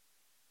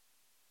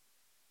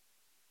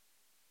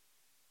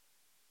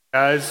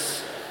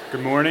Guys,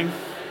 good morning.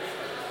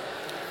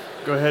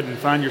 Go ahead and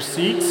find your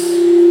seats.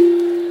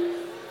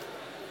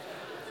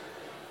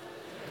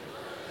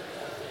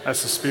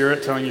 That's the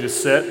Spirit telling you to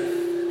sit.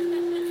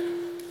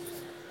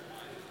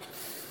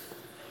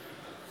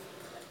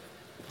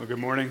 Well, good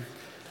morning.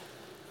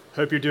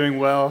 Hope you're doing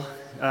well.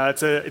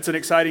 It's an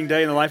exciting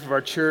day in the life of our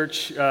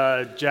church.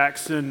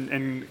 Jackson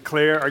and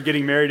Claire are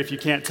getting married. If you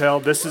can't tell,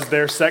 this is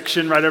their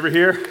section right over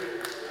here.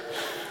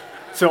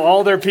 So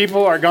all their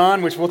people are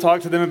gone, which we'll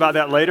talk to them about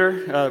that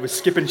later. We're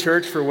skipping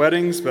church for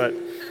weddings, but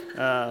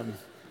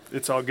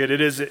it's all good.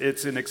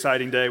 It's an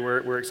exciting day.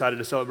 We're excited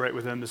to celebrate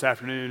with them this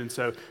afternoon, and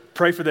so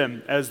pray for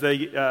them as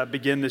they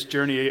begin this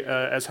journey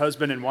as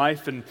husband and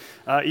wife, and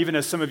even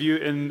as some of you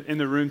in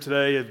the room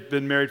today have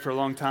been married for a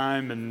long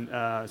time,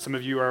 and some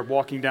of you are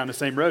walking down the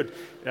same road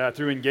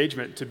through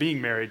engagement to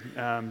being married.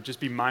 Just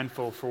be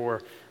mindful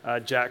for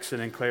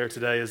Jackson and Claire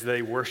today as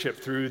they worship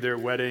through their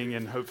wedding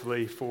and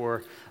hopefully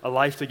for a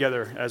life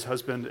together as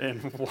husband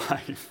and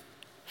wife.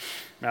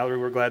 Mallory,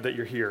 we're glad that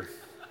you're here.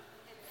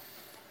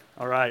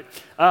 All right.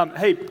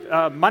 Hey,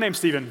 my name's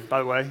Stephen, by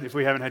the way, if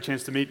we haven't had a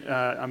chance to meet.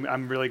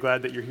 I'm really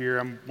glad that you're here.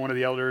 I'm one of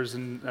the elders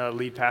and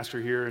lead pastor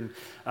here.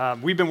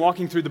 And we've been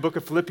walking through the book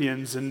of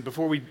Philippians. And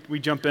before we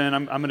jump in,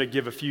 I'm going to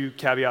give a few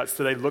caveats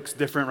today. Looks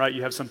different, right?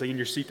 You have something in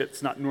your seat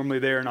that's not normally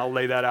there, and I'll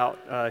lay that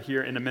out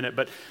here in a minute.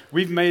 But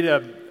we've made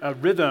a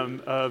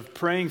rhythm of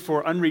praying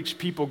for unreached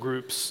people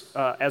groups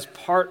as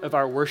part of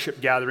our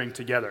worship gathering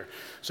together.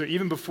 So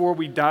even before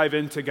we dive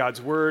into God's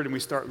word and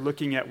we start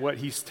looking at what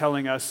he's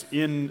telling us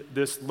in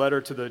this letter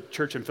to the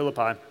church in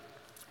Philippi,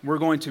 we're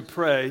going to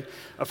pray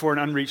for an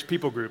unreached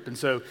people group. And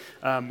so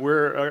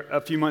we're a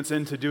few months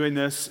into doing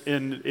this,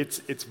 and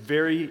it's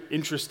very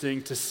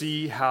interesting to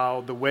see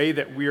how the way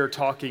that we are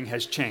talking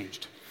has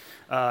changed.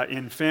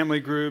 In family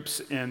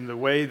groups, in the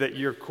way that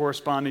you're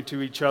corresponding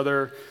to each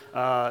other,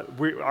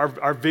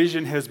 our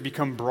vision has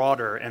become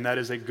broader, and that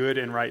is a good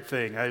and right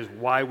thing. That is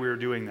why we're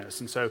doing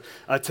this. And so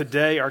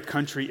today our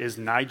country is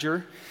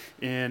Niger,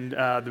 and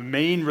the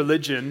main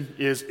religion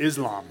is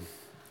Islam.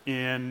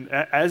 And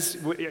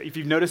if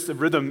you've noticed the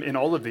rhythm in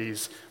all of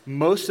these,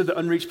 most of the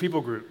unreached people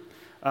group,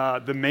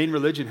 the main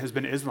religion has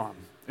been Islam.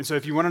 And so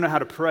if you want to know how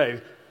to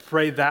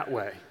pray that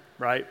way.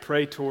 Right?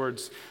 Pray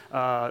towards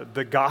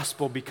the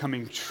gospel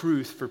becoming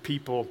truth for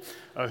people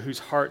whose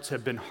hearts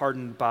have been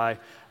hardened by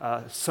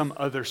some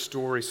other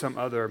story, some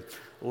other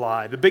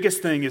lie. The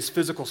biggest thing is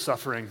physical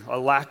suffering, a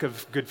lack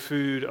of good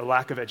food, a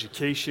lack of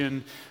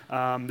education.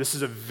 This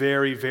is a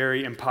very,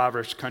 very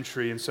impoverished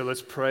country, and so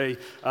let's pray.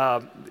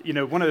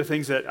 One of the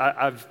things that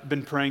I've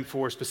been praying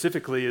for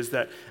specifically is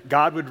that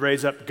God would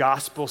raise up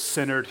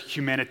gospel-centered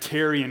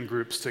humanitarian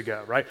groups to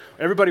go, right?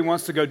 Everybody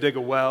wants to go dig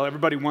a well.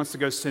 Everybody wants to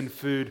go send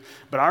food,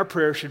 but our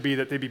prayer should be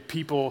that they be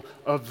people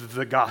of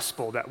the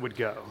gospel that would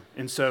go.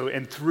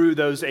 And through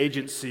those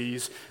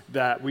agencies,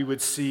 that we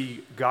would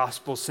see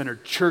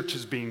gospel-centered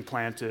churches being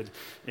planted,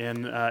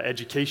 and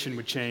education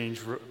would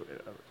change,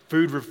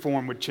 food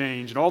reform would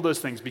change, and all those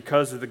things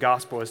because of the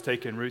gospel has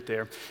taken root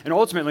there. And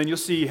ultimately, and you'll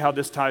see how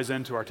this ties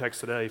into our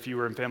text today, if you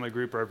were in family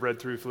group or have read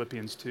through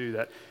Philippians 2,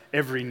 that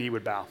every knee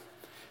would bow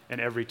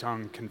and every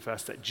tongue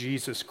confess that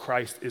Jesus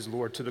Christ is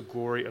Lord to the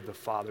glory of the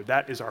Father.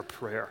 That is our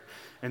prayer.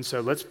 And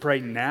so let's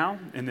pray now,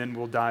 and then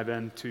we'll dive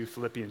into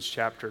Philippians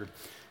chapter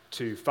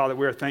 2. Father,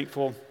 we are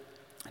thankful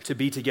to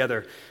be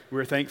together.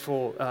 We're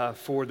thankful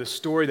for the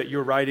story that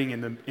you're writing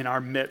in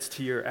our midst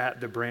here at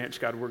the branch.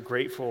 God, we're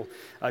grateful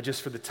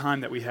just for the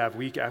time that we have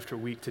week after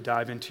week to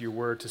dive into your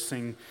word, to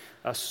sing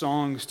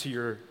songs to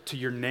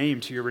your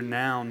name, to your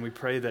renown. We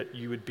pray that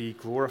you would be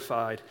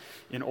glorified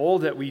in all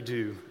that we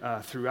do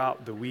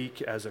throughout the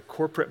week as a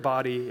corporate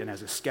body and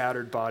as a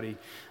scattered body.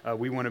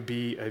 We want to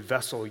be a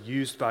vessel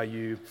used by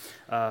you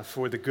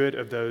for the good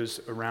of those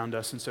around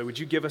us. And so would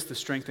you give us the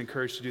strength and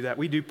courage to do that?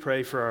 We do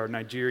pray for our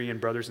Nigerian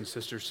brothers and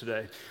sisters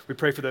today. We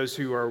pray for those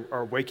who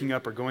are waking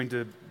up or going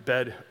to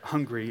bed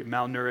hungry,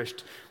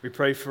 malnourished. We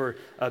pray for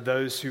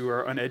those who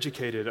are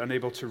uneducated,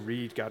 unable to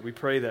read, God. We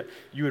pray that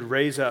you would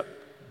raise up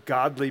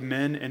godly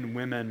men and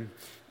women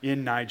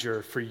in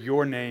Niger for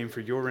your name, for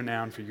your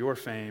renown, for your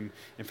fame,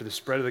 and for the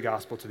spread of the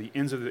gospel to the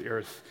ends of the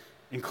earth,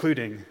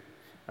 including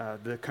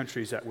the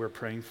countries that we're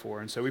praying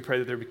for. And so we pray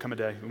that there would come a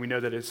day, and we know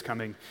that it's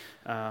coming,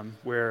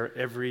 where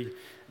every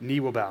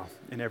knee will bow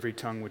and every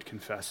tongue would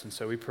confess. And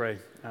so we pray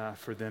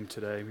for them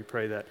today. We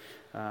pray that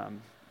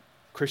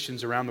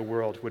Christians around the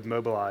world would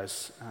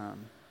mobilize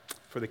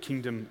for the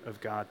kingdom of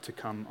God to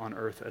come on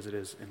earth as it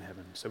is in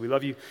heaven. So we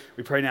love you.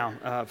 We pray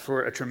now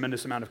for a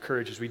tremendous amount of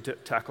courage as we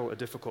tackle a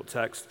difficult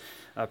text.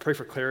 Pray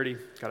for clarity.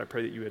 God, I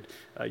pray that you would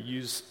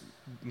use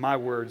my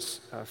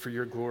words for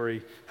your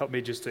glory. Help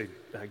me just to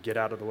get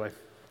out of the way.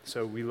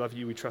 So we love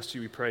you. We trust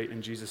you. We pray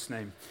in Jesus'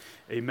 name.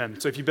 Amen.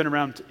 So if you've been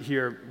around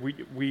here,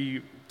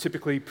 we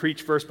typically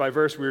preach verse by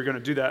verse. We're going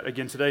to do that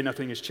again today.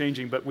 Nothing is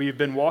changing, but we've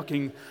been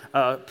walking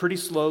pretty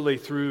slowly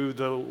through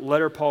the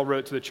letter Paul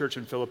wrote to the church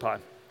in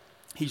Philippi.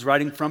 He's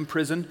writing from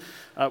prison,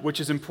 which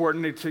is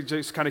important to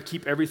just kind of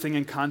keep everything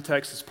in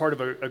context. It's part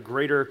of a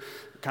greater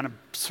kind of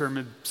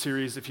sermon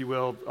series, if you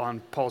will,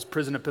 on Paul's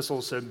prison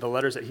epistles, so the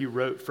letters that he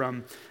wrote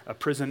from a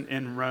prison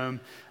in Rome.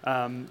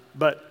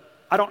 But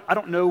I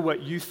don't know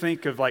what you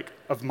think of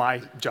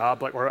my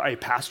job, or a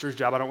pastor's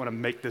job. I don't want to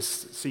make this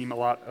seem a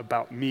lot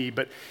about me,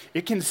 but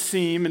it can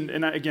seem,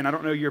 and again, I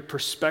don't know your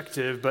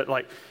perspective, but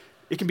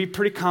it can be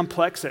pretty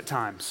complex at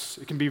times.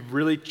 It can be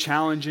really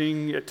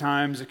challenging at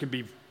times. It can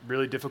be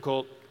really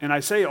difficult. And I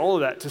say all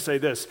of that to say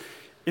this: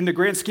 in the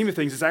grand scheme of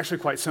things, it's actually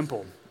quite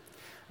simple.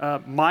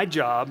 My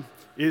job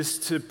is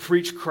to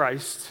preach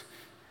Christ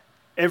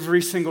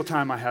every single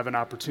time I have an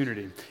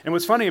opportunity. And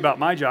what's funny about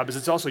my job is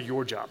it's also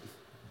your job.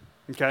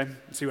 Okay,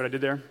 see what I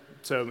did there?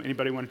 So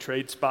anybody want to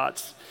trade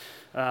spots?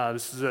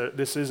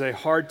 This is a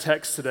hard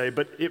text today,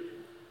 but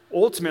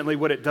ultimately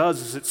what it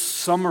does is it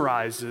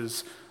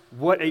summarizes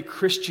what a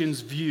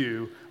Christian's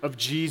view of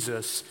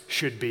Jesus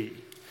should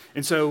be.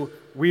 And so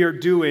we are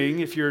doing,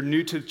 if you're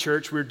new to the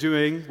church, we're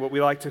doing what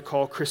we like to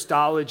call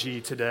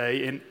Christology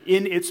today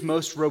in its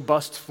most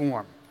robust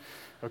form.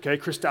 Okay,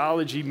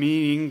 Christology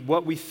meaning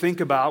what we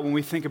think about when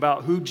we think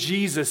about who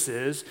Jesus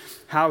is,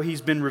 how he's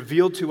been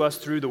revealed to us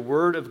through the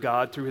Word of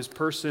God, through his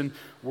person,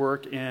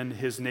 work, and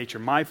his nature.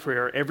 My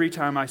prayer every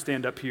time I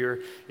stand up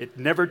here, it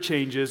never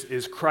changes,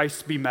 is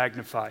Christ be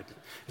magnified.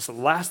 It's the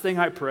last thing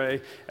I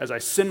pray as I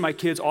send my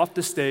kids off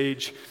the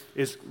stage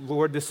is,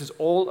 Lord, this is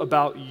all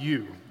about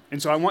you.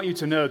 And so I want you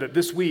to know that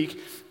this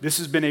week, this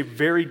has been a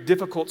very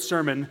difficult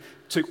sermon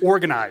to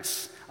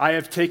organize. I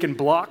have taken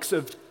blocks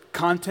of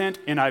content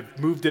and I've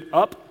moved it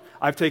up.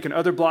 I've taken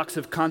other blocks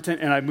of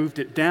content and I moved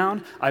it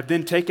down. I've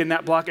then taken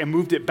that block and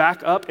moved it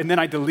back up, and then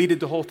I deleted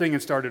the whole thing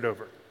and started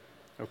over.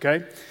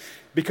 Okay?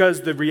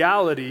 Because the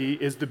reality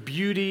is the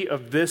beauty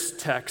of this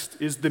text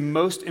is the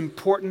most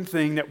important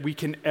thing that we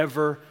can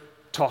ever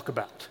talk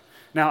about.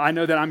 Now, I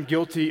know that I'm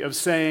guilty of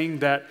saying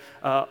that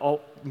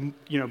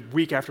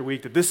week after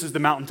week, that this is the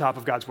mountaintop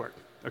of God's Word.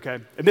 Okay?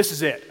 And this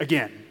is it,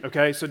 again,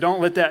 okay? So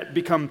don't let that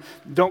become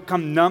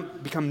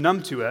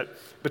numb to it,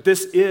 but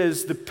this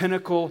is the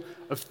pinnacle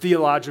of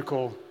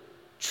theological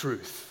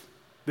truth.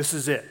 This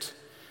is it.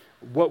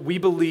 What we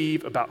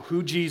believe about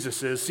who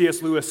Jesus is.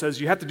 C.S. Lewis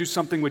says you have to do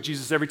something with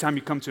Jesus every time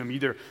you come to him.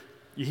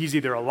 He's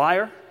either a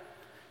liar,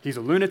 he's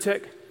a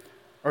lunatic,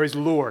 or he's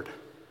Lord.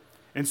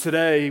 And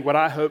today, what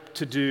I hope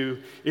to do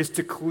is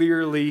to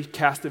clearly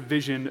cast a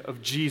vision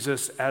of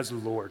Jesus as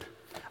Lord.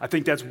 I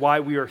think that's why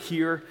we are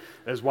here.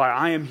 That's why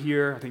I am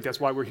here. I think that's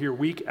why we're here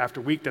week after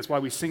week. That's why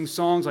we sing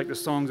songs like the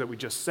songs that we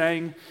just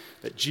sang,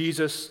 that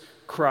Jesus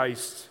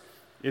Christ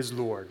is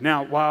Lord.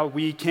 Now, while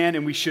we can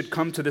and we should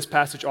come to this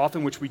passage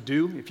often, which we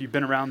do, if you've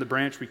been around the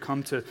branch, we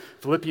come to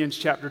Philippians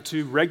chapter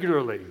 2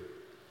 regularly.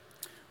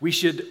 We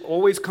should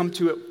always come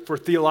to it for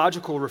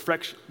theological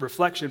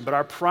reflection, but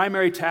our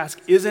primary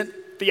task isn't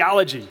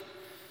theology.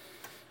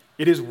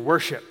 It is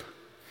worship.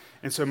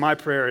 And so my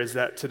prayer is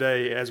that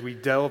today, as we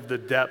delve the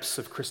depths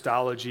of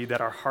Christology,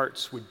 that our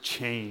hearts would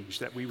change,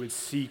 that we would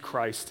see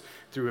Christ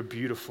through a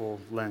beautiful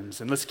lens.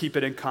 And let's keep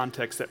it in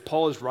context that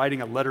Paul is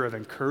writing a letter of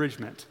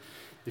encouragement.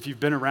 If you've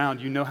been around,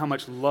 you know how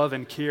much love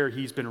and care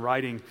he's been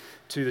writing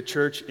to the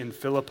church in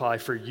Philippi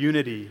for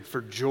unity,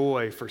 for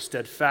joy, for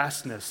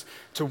steadfastness,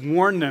 to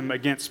warn them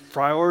against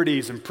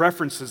priorities and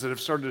preferences that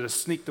have started to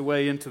sneak their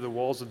way into the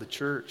walls of the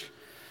church,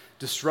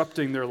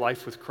 disrupting their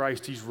life with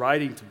Christ. He's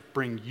writing to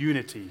bring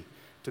unity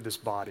to this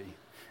body.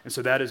 And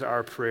so that is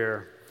our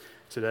prayer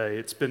today.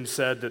 It's been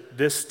said that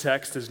this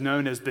text is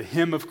known as the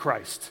hymn of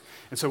Christ.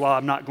 And so while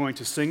I'm not going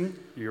to sing,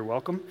 you're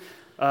welcome,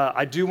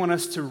 I do want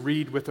us to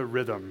read with a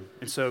rhythm.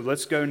 And so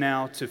let's go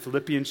now to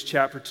Philippians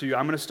chapter 2.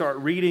 I'm going to start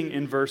reading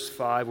in verse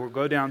 5. We'll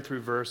go down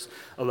through verse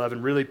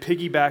 11, really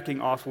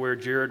piggybacking off where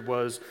Jared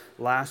was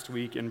last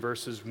week in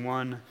verses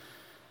 1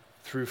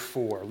 through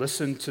 4.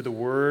 Listen to the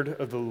word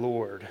of the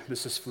Lord.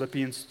 This is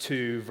Philippians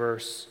 2,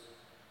 verse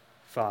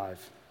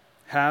 5.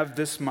 Have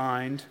this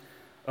mind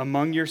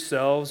among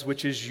yourselves,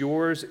 which is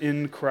yours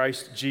in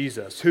Christ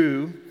Jesus,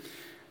 who,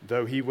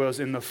 though he was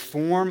in the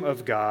form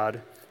of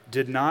God,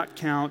 did not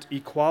count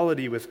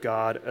equality with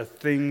God a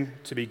thing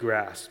to be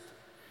grasped,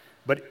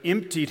 but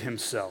emptied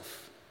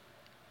himself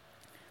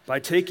by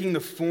taking the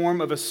form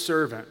of a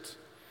servant,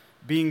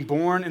 being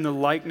born in the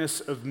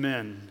likeness of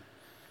men.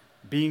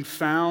 Being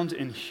found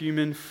in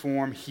human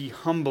form, he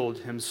humbled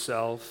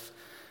himself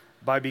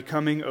by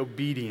becoming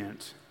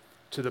obedient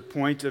to the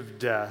point of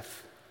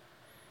death,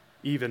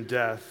 even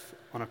death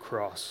on a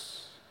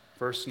cross.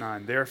 Verse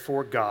 9,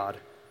 therefore God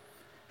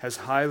has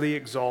highly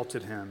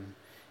exalted him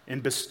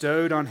and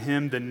bestowed on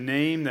him the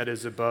name that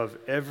is above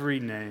every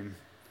name,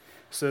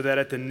 so that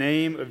at the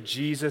name of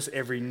Jesus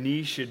every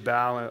knee should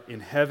bow in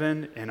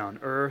heaven and on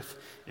earth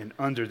and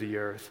under the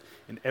earth,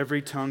 and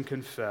every tongue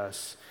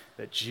confess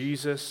that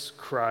Jesus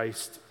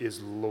Christ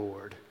is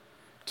Lord,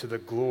 to the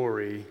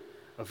glory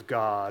of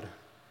God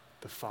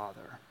the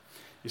Father.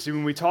 You see,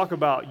 when we talk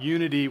about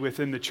unity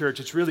within the church,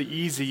 it's really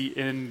easy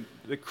in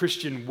the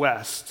Christian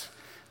West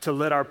to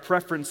let our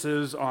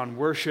preferences on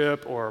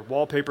worship or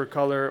wallpaper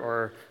color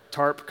or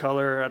tarp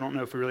color, I don't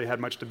know if we really had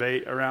much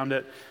debate around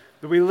it,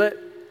 but we let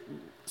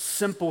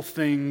simple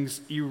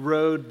things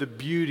erode the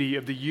beauty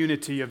of the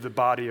unity of the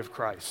body of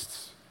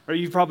Christ. Or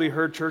you've probably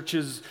heard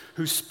churches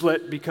who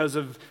split because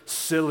of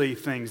silly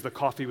things. The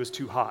coffee was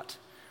too hot,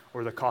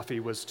 or the coffee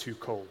was too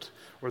cold,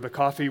 or the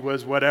coffee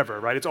was whatever,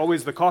 right? It's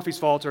always the coffee's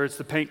fault or it's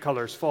the paint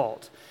color's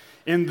fault.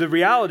 And the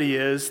reality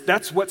is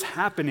that's what's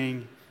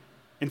happening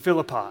in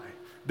Philippi.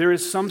 There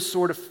is some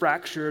sort of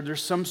fracture,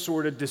 there's some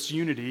sort of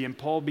disunity, and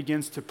Paul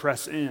begins to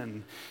press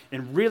in.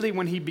 And really,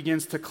 when he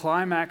begins to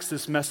climax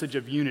this message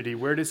of unity,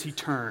 where does he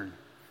turn?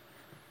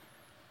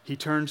 He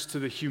turns to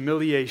the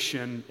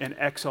humiliation and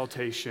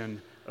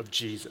exaltation of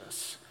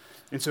Jesus.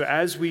 And so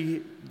as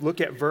we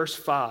look at verse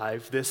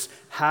 5, this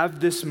have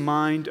this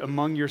mind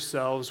among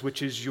yourselves,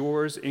 which is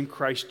yours in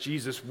Christ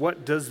Jesus,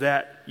 what does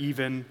that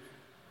even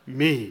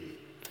mean?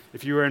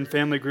 If you were in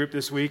family group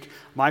this week,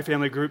 my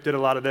family group did a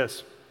lot of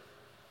this.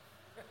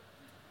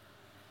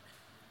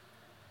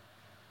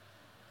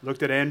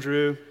 Looked at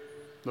Andrew,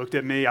 looked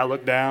at me, I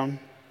looked down,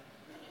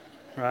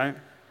 right?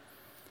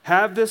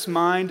 Have this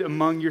mind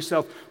among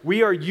yourself.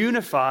 We are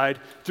unified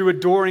through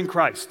adoring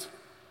Christ.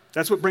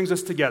 That's what brings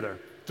us together,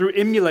 through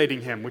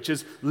emulating him, which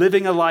is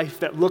living a life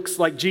that looks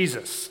like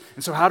Jesus.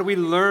 And so how do we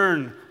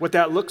learn what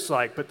that looks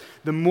like? But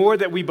the more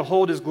that we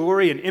behold his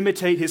glory and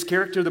imitate his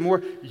character, the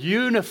more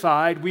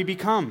unified we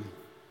become.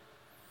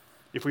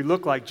 If we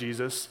look like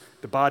Jesus,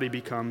 the body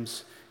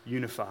becomes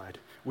unified.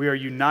 We are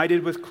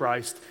united with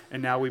Christ,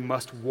 and now we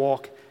must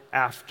walk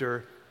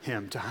after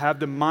him. To have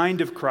the mind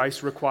of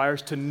Christ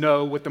requires to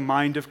know what the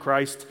mind of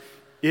Christ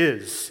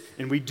is.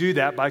 And we do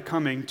that by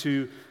coming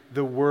to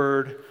the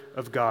Word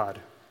of God.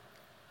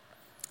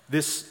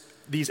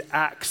 These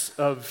acts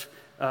of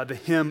the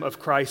hymn of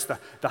Christ,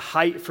 the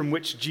height from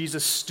which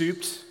Jesus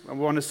stooped, I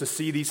want us to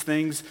see these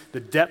things, the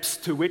depths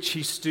to which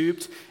he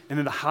stooped, and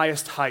then the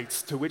highest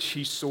heights to which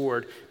he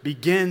soared,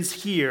 begins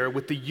here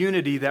with the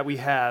unity that we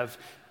have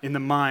in the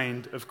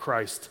mind of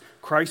Christ.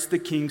 Christ the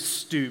King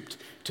stooped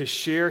to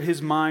share his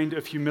mind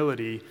of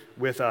humility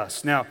with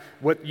us. Now,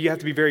 what you have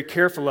to be very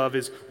careful of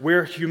is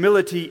where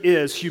humility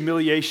is,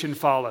 humiliation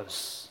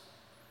follows.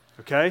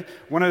 Okay?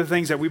 One of the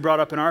things that we brought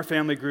up in our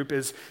family group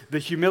is the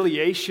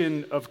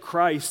humiliation of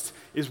Christ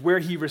is where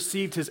he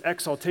received his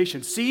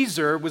exaltation.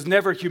 Caesar was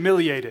never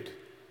humiliated.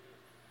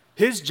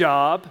 His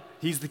job,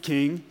 he's the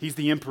king, he's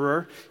the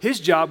emperor, his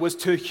job was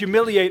to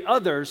humiliate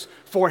others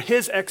for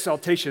his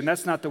exaltation.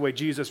 That's not the way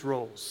Jesus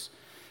rolls.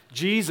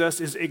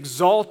 Jesus is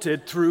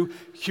exalted through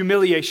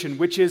humiliation,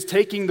 which is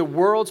taking the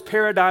world's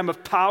paradigm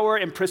of power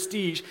and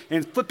prestige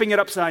and flipping it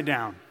upside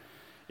down.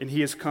 And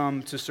he has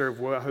come to serve.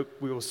 Well, I hope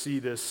we will see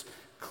this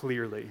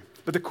clearly.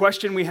 But the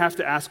question we have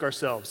to ask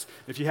ourselves,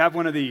 if you have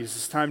one of these,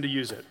 it's time to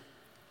use it.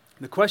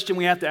 The question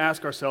we have to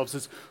ask ourselves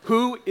is,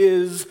 who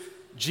is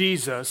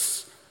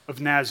Jesus of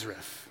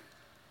Nazareth?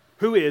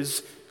 Who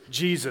is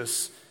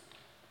Jesus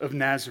of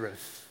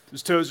Nazareth? It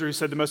was Tozer who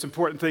said the most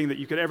important thing that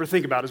you could ever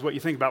think about is what you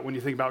think about when you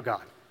think about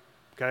God.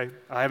 Okay?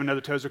 I have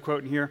another Tozer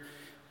quote in here.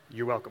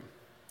 You're welcome.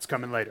 It's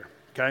coming later.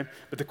 Okay?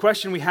 But the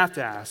question we have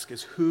to ask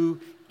is, who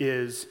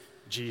is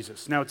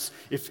Jesus? Now,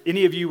 if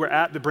any of you were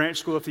at the Branch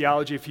School of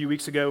Theology a few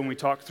weeks ago when we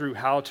talked through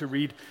how to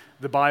read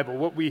the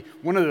Bible,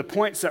 one of the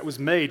points that was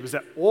made was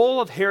that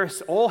all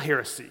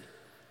heresy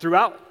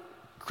throughout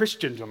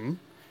Christendom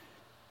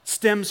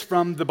stems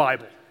from the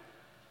Bible.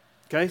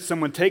 Okay?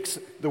 Someone takes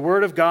the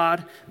Word of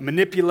God,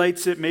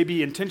 manipulates it,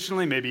 maybe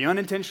intentionally, maybe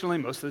unintentionally.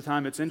 Most of the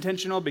time it's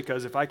intentional,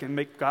 because if I can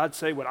make God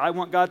say what I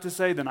want God to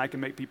say, then I can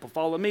make people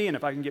follow me. And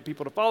if I can get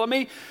people to follow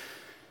me,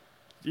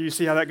 do you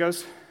see how that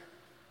goes?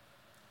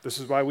 This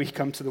is why we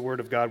come to the Word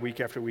of God week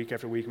after week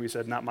after week. We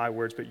said, not my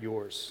words, but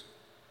yours.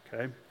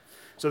 Okay?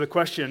 So the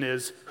question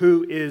is,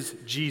 who is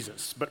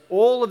Jesus? But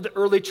all of the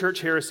early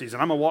church heresies,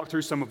 and I'm going to walk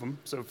through some of them.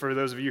 So for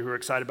those of you who are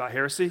excited about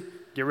heresy,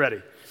 get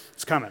ready.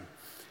 It's coming.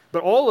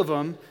 But all of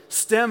them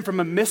stem from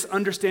a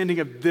misunderstanding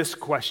of this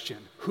question.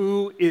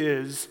 Who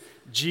is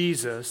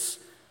Jesus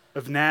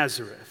of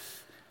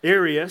Nazareth?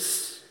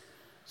 Arius,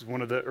 who's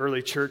one of the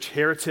early church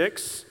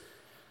heretics,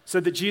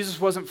 said that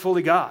Jesus wasn't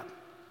fully God.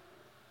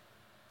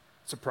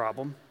 It's a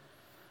problem.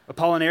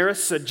 Apollinaris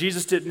said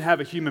Jesus didn't have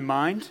a human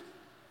mind.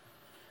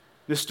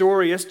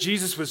 Nestorius,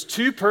 Jesus was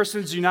two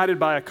persons united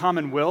by a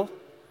common will.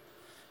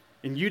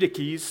 In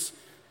Eutyches,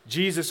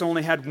 Jesus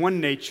only had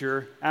one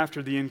nature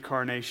after the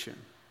incarnation.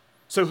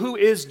 So who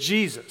is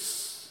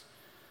Jesus?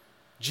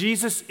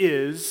 Jesus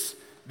is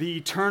the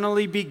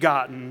eternally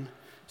begotten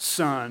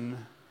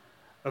Son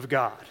of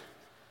God.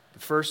 The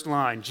first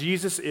line,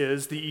 Jesus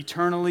is the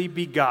eternally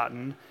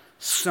begotten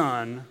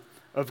Son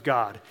of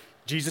God.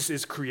 Jesus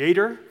is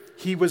creator.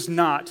 He was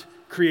not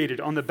created.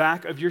 On the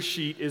back of your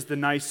sheet is the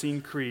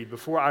Nicene Creed.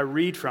 Before I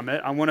read from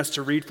it, I want us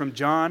to read from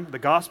John, the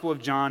Gospel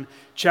of John,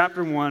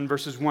 chapter 1,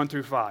 verses 1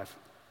 through 5.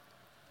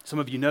 Some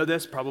of you know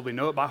this, probably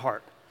know it by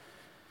heart.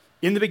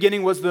 In the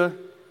beginning was the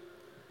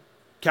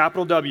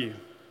capital W.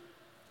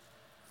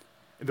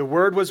 The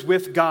Word was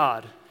with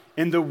God,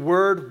 and the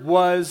Word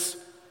was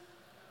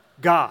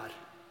God.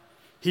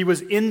 He was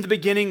in the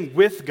beginning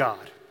with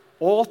God.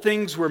 All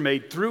things were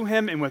made through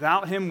him, and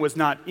without him was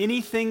not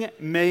anything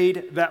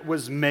made that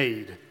was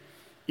made.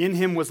 In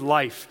him was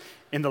life,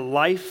 and the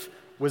life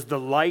was the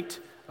light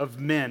of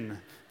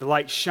men. The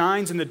light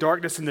shines in the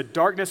darkness, and the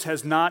darkness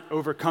has not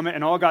overcome it.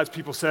 And all God's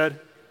people said,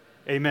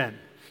 amen.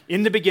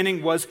 In the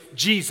beginning was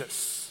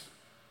Jesus.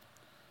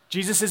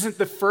 Jesus isn't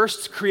the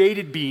first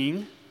created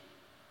being.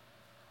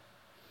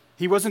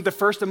 He wasn't the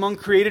first among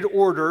created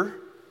order.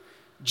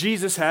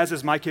 Jesus has,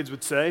 as my kids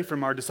would say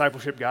from our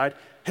discipleship guide,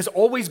 has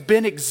always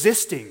been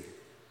existing.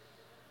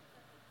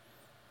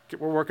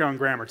 We're working on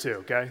grammar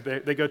too,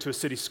 okay? They go to a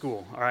city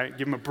school, all right?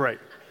 Give them a break,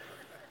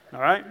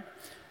 all right?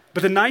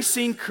 But the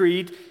Nicene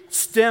Creed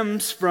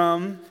stems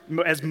from,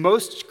 as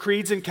most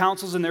creeds and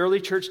councils in the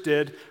early church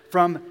did,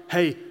 from,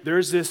 hey,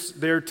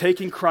 they're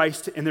taking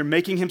Christ and they're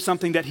making him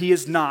something that he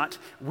is not.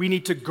 We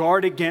need to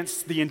guard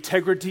against the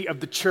integrity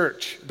of the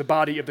church, the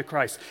body of the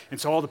Christ.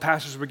 And so all the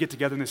pastors would get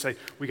together and they say,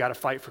 we got to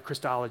fight for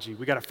Christology.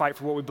 We got to fight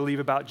for what we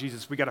believe about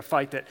Jesus. We got to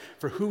fight that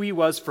for who he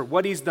was, for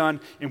what he's done,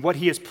 and what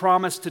he has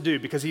promised to do,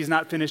 because he's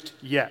not finished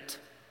yet.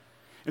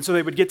 And so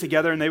they would get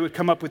together and they would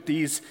come up with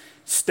these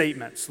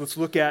statements. Let's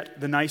look at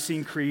the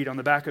Nicene Creed on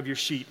the back of your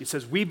sheet. It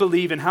says, we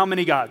believe in how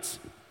many gods?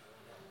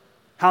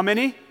 How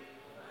many?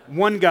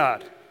 One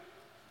God.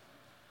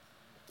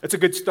 That's a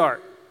good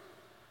start.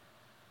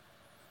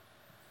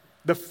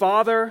 The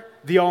Father,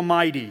 the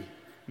Almighty,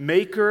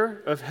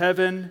 maker of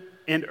heaven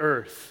and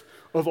earth,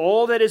 of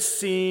all that is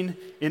seen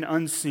and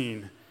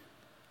unseen.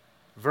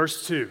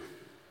 Verse 2.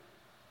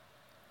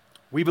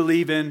 We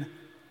believe in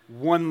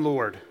one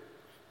Lord,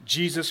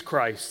 Jesus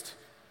Christ,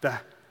 the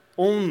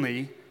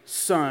only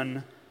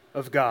Son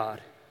of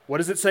God. What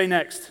does it say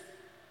next?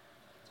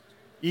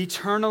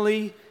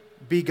 Eternally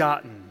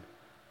begotten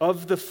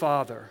of the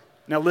Father.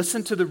 Now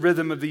listen to the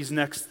rhythm of these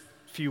next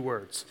few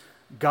words.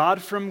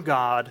 God from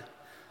God,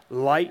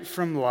 light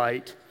from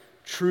light,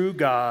 true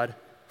God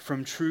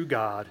from true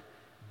God,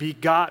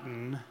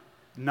 begotten,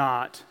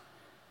 not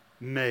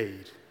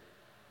made.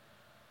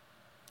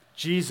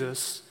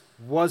 Jesus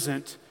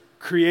wasn't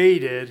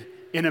created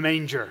in a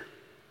manger.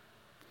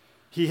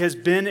 He has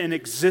been in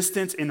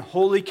existence in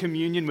holy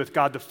communion with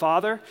God the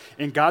Father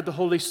and God the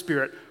Holy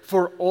Spirit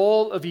for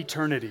all of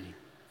eternity.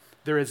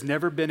 There has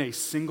never been a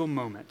single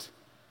moment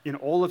in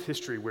all of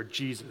history where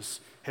Jesus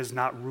has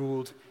not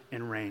ruled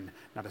and reigned.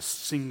 Not a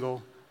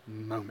single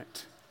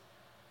moment.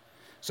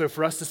 So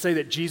for us to say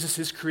that Jesus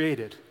is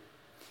created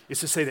is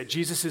to say that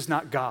Jesus is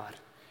not God.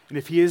 And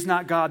if he is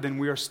not God, then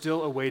we are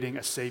still awaiting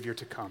a Savior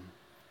to come.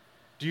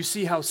 Do you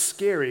see how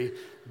scary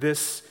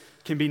this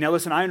can be? Now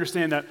listen, I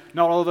understand that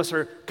not all of us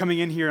are coming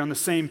in here on the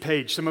same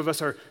page. Some of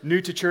us are new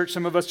to church.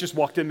 Some of us just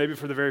walked in maybe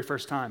for the very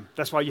first time.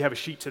 That's why you have a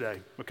sheet today,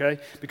 okay?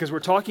 Because we're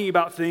talking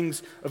about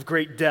things of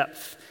great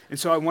depth. And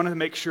so I wanted to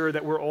make sure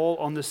that we're all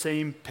on the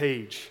same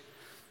page.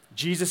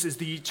 Jesus is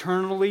the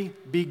eternally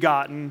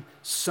begotten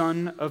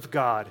Son of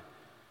God,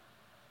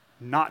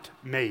 not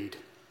made.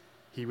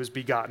 He was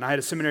begotten. I had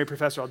a seminary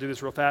professor. I'll do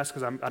this real fast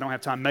because I don't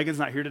have time. Megan's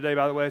not here today,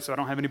 by the way, so I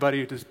don't have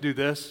anybody to do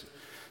this.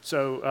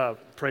 So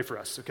pray for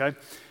us, okay?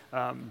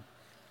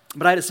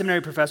 But I had a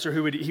seminary professor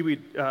who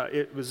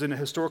it was in a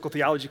historical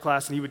theology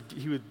class, and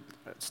he would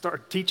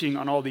start teaching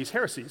on all these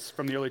heresies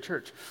from the early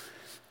church.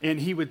 And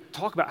he would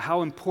talk about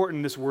how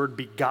important this word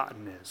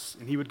begotten is.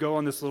 And he would go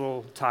on this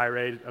little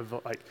tirade of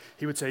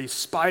he would say,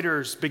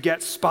 spiders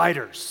beget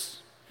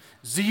spiders,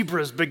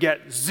 zebras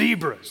beget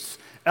zebras,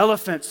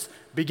 elephants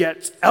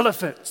beget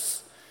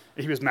elephants.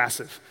 And he was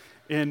massive.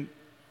 And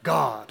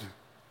God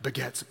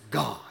begets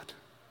God.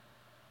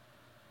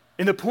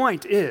 And the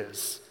point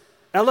is,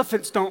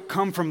 elephants don't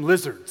come from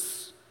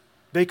lizards.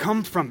 They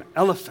come from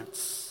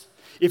elephants.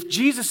 If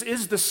Jesus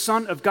is the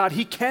Son of God,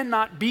 he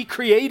cannot be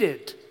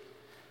created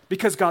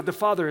because God the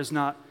Father is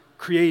not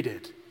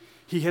created.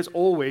 He has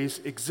always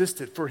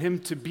existed. For him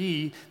to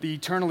be the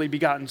eternally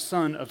begotten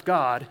Son of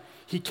God,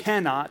 he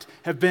cannot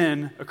have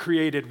been a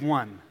created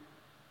one.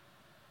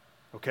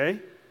 Okay?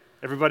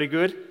 Everybody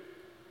good?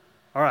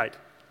 All right.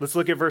 Let's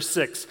look at verse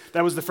 6.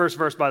 That was the first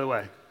verse, by the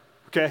way.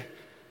 Okay?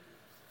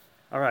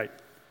 All right.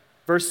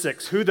 Verse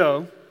 6, who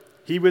though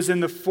he was in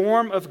the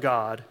form of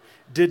God,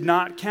 did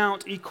not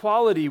count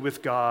equality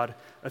with God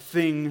a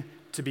thing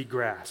to be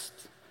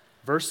grasped.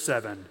 Verse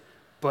 7,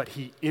 but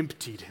he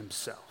emptied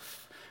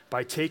himself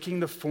by taking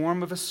the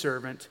form of a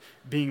servant,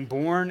 being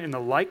born in the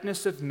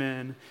likeness of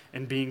men,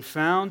 and being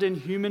found in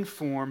human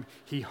form,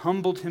 he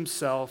humbled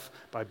himself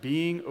by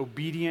being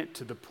obedient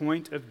to the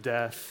point of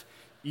death,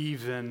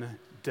 even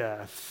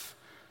death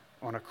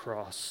on a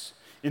cross.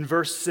 In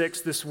verse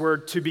 6, this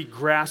word to be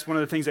grasped, one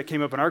of the things that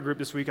came up in our group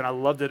this week, and I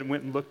loved it and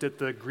went and looked at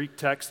the Greek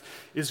text,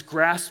 is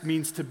grasp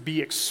means to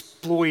be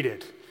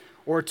exploited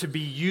or to be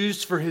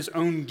used for his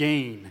own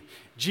gain.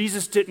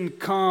 Jesus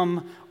didn't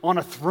come on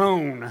a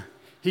throne.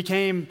 He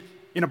came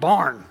in a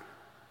barn.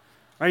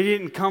 Right? He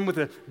didn't come with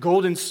a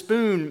golden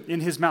spoon in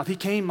his mouth. He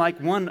came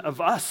like one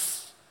of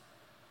us.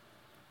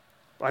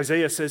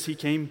 Isaiah says he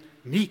came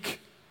meek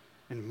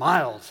and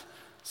mild,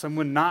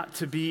 someone not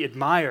to be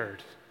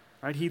admired.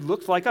 Right? He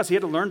looked like us. He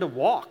had to learn to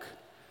walk.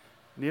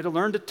 And he had to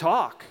learn to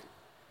talk.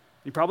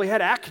 He probably had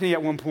acne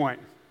at one point.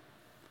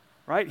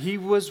 Right? He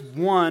was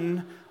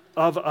one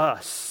of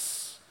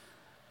us.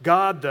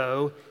 God,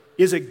 though,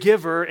 is a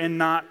giver and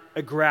not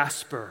a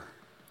grasper.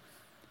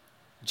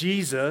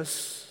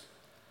 Jesus,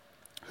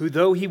 who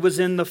though he was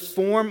in the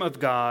form of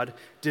God,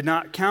 did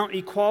not count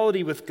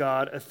equality with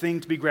God a thing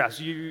to be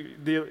grasped.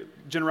 The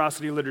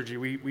generosity liturgy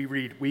we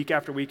read week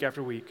after week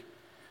after week.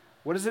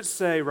 What does it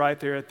say right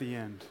there at the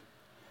end?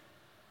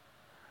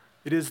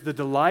 It is the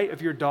delight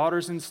of your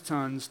daughters and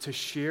sons to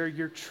share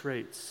your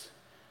traits,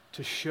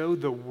 to show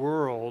the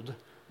world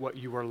what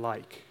you are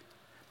like.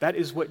 That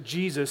is what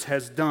Jesus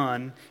has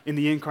done in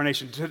the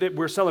incarnation. Today,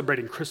 we're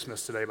celebrating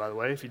Christmas today, by the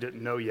way, if you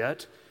didn't know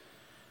yet.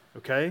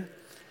 Okay?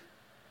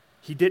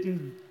 He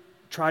didn't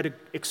try to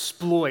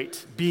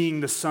exploit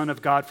being the Son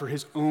of God for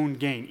his own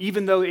gain.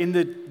 Even though in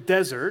the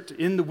desert,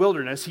 in the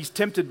wilderness, he's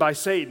tempted by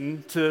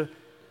Satan to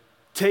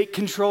take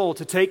control,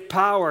 to take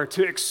power,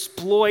 to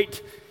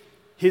exploit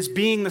his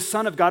being the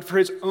Son of God for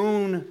his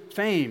own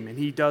fame, and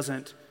he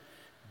doesn't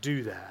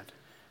do that.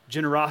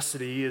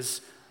 Generosity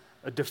is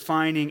a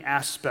defining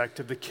aspect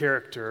of the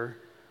character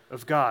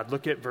of God.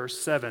 Look at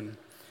verse 7.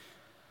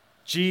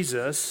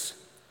 Jesus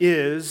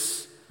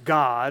is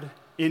God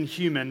in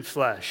human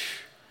flesh.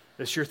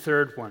 That's your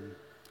third one.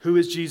 Who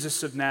is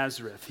Jesus of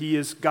Nazareth? He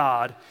is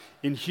God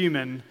in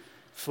human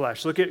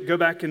flesh. Go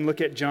back and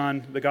look at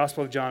John, the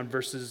Gospel of John,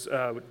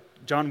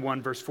 John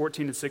 1, verse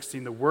 14 and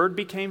 16. The Word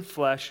became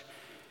flesh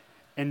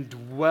and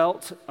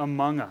dwelt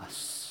among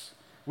us.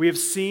 We have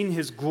seen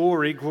his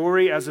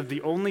glory as of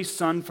the only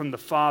Son from the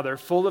Father,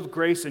 full of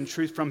grace and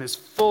truth. From his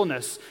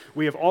fullness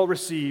we have all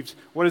received,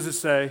 what does it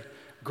say?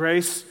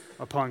 Grace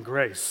upon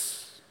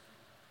grace.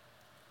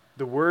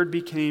 The Word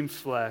became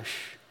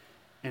flesh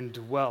and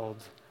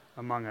dwelled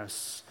among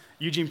us.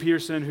 Eugene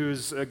Peterson,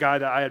 who's a guy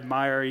that I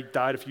admire, he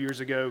died a few years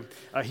ago.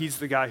 He's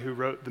the guy who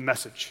wrote The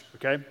Message,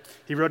 okay?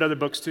 He wrote other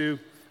books too.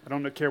 I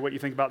don't care what you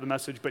think about The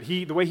Message, but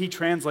the way he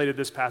translated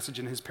this passage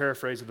in his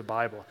paraphrase of the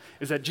Bible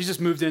is that Jesus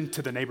moved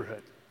into the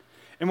neighborhood.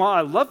 And while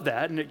I love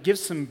that, and it gives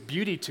some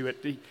beauty to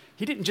it,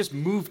 he didn't just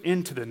move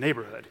into the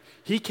neighborhood.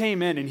 He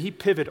came in and he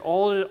pivoted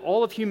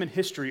all of human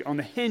history on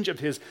the hinge of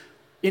his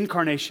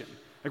incarnation.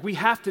 Like, we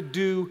have to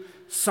do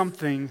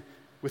something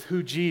with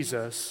who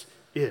Jesus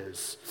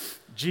is.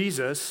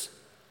 Jesus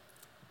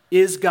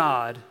is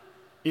God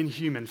in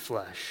human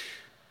flesh.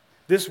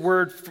 This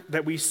word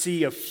that we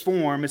see of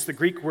form is the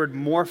Greek word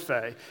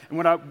morphe. And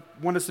what I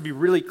want us to be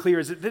really clear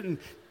is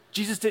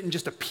Jesus didn't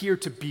just appear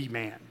to be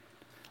man.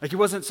 Like, he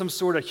wasn't some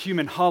sort of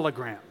human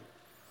hologram.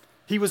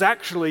 He was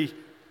actually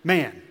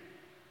man.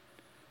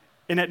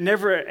 And at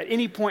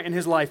any point in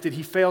his life did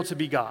he fail to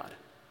be God.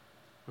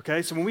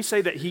 Okay, so when we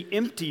say that he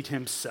emptied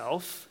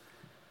himself,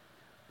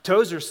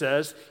 Tozer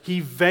says he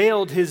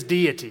veiled his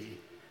deity,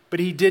 but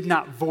he did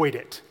not void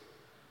it.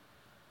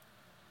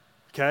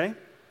 Okay?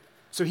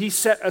 So he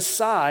set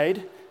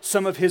aside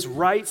some of his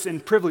rights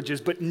and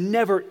privileges, but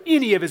never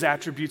any of his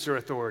attributes or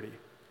authority.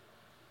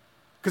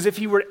 Because if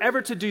he were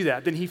ever to do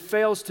that, then he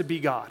fails to be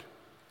God.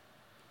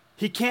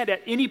 He can't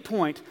at any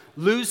point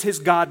lose his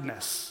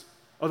godness.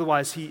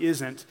 Otherwise, he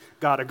isn't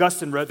God.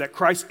 Augustine wrote that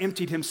Christ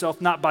emptied himself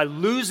not by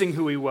losing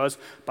who he was,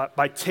 but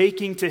by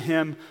taking to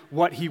him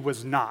what he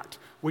was not,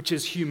 which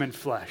is human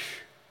flesh.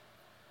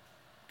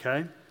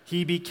 Okay?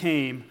 He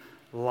became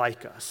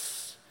like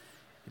us.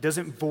 It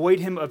doesn't void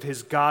him of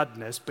his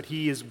godness, but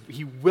he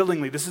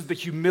willingly, this is the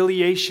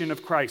humiliation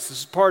of Christ. This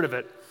is part of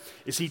it,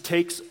 is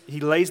he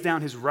lays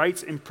down his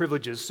rights and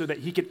privileges so that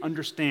he can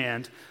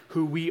understand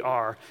who we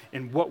are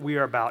and what we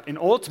are about, and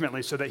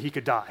ultimately so that he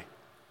could die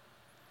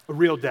a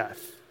real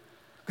death.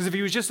 Because if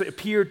he was just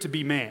appeared to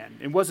be man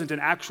and wasn't an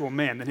actual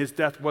man, then his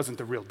death wasn't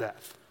the real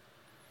death.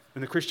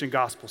 And the Christian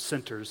gospel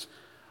centers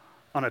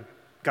on a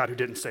God who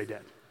didn't stay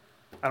dead.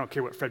 I don't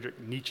care what Friedrich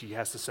Nietzsche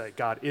has to say.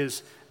 God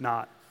is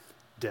not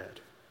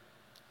dead.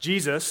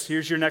 Jesus,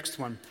 here's your next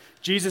one.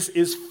 Jesus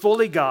is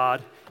fully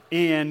God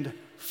and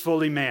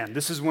fully man.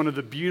 This is one of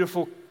the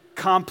beautiful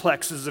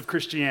complexes of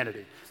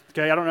Christianity.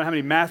 Okay, I don't know how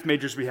many math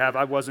majors we have.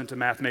 I wasn't a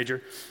math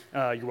major.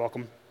 You're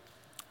welcome.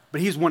 But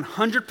he's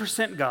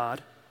 100%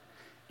 God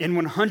and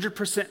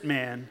 100%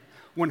 man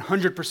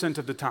 100%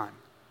 of the time.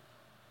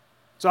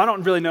 So I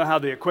don't really know how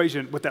the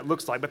equation, what that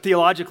looks like, but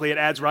theologically it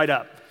adds right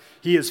up.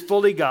 He is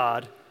fully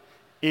God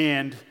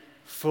and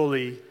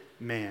fully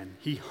man.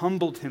 He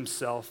humbled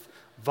himself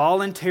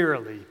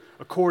voluntarily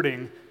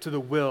according to the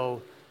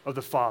will of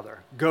the Father.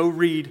 Go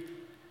read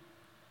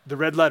the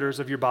red letters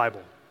of your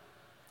Bible.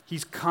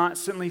 He's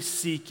constantly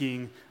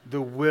seeking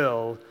the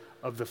will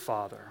of the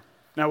Father.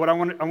 Now, what I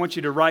want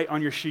you to write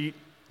on your sheet,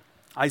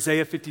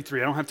 Isaiah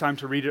 53. I don't have time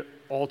to read it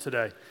all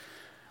today.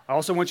 I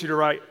also want you to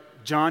write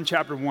John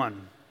chapter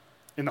 1.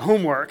 And the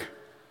homework,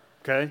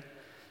 okay,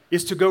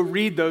 is to go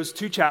read those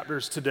 2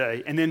 chapters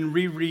today and then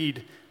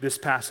reread this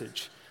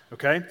passage,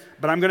 okay?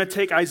 But I'm going to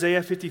take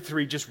Isaiah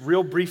 53 just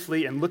real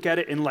briefly and look at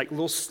it in like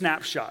little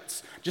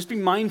snapshots. Just be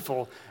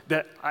mindful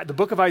that the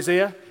book of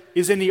Isaiah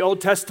is in the Old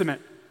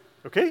Testament,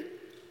 okay?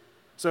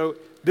 So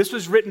this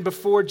was written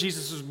before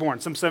Jesus was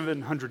born, some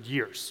 700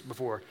 years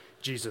before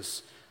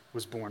Jesus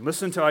was born.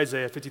 Listen to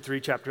Isaiah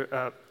 53,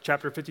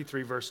 chapter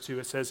 53, verse 2.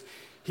 It says,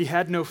 "He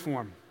had no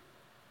form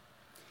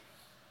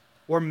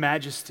or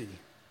majesty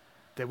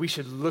that we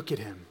should look at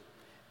him,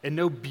 and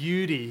no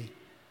beauty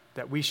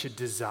that we should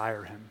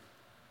desire him.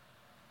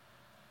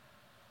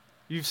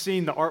 You've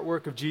seen the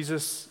artwork of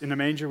Jesus in a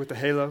manger with the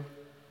halo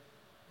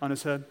on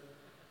his head?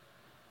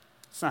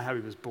 It's not how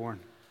he was born.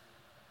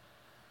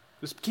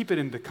 Just keep it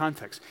in the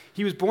context.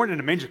 He was born in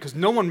a manger because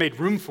no one made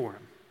room for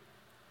him.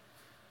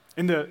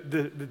 And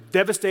the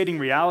devastating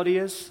reality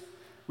is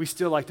we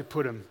still like to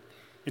put him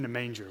in a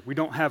manger. We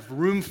don't have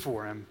room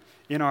for him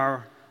in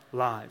our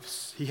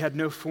lives. He had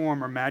no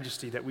form or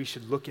majesty that we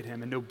should look at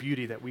him, and no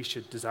beauty that we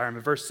should desire him.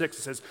 In verse 6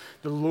 it says,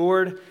 the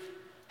Lord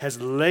has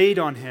laid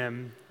on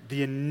him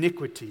the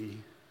iniquity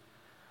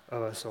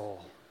of us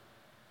all.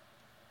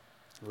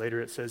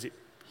 Later it says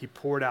he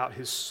poured out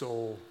his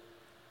soul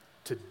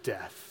to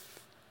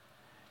death.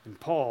 And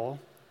Paul,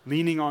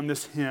 leaning on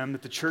this hymn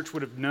that the church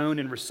would have known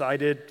and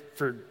recited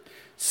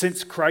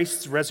since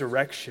Christ's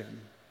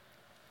resurrection,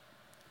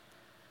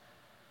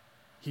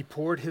 he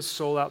poured his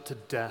soul out to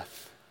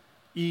death,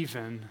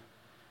 even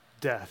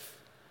death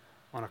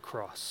on a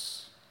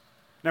cross.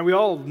 Now, we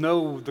all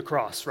know the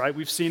cross, right?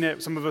 We've seen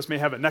it. Some of us may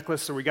have a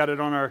necklace, or we got it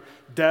on our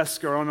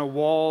desk or on a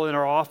wall in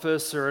our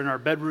office or in our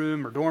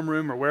bedroom or dorm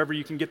room or wherever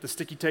you can get the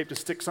sticky tape to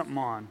stick something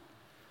on,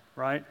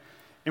 right?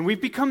 And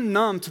we've become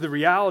numb to the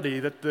reality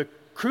that the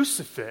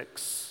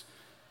crucifix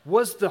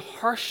was the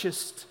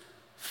harshest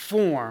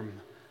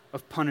form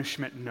of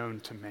punishment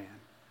known to man.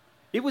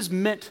 It was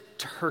meant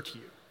to hurt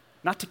you,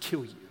 not to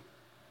kill you.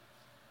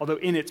 Although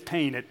in its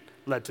pain, it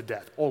led to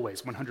death,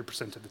 always,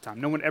 100% of the time.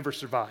 No one ever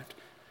survived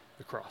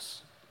the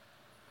cross.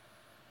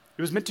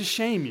 It was meant to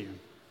shame you.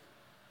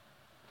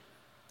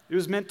 It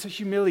was meant to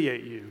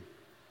humiliate you.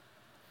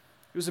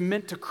 It was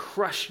meant to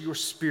crush your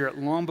spirit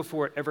long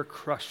before it ever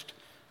crushed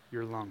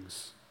your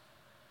lungs.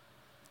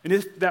 And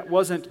if that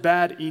wasn't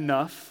bad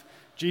enough,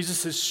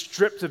 Jesus is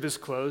stripped of his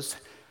clothes,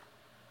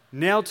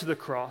 nailed to the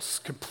cross,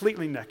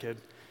 completely naked,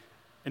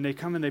 and they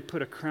come and they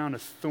put a crown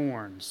of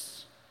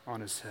thorns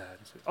on his head.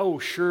 Oh,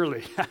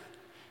 surely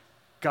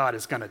God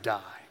is going to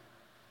die.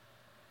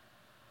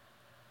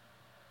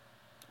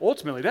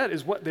 Ultimately, that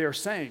is what they are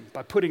saying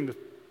by putting the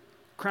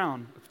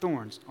crown of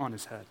thorns on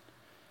his head.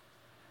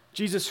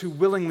 Jesus, who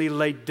willingly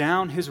laid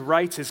down his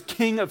rights as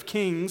King of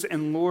Kings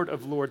and Lord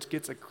of Lords,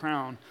 gets a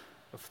crown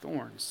of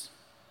thorns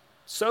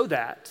so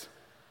that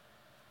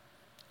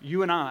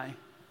you and I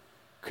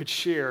could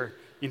share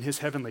in his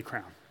heavenly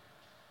crown,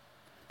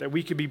 that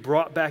we could be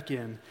brought back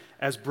in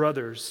as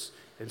brothers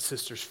and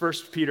sisters. 1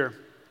 Peter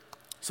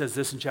says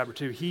this in chapter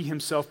 2, he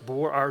himself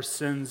bore our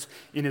sins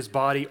in his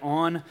body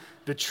on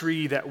the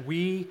tree that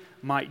we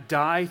might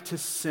die to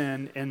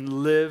sin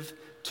and live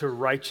to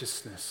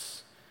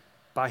righteousness.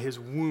 By his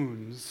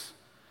wounds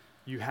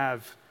you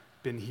have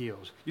been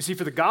healed. You see,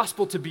 for the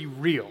gospel to be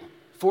real,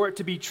 for it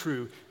to be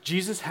true,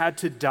 Jesus had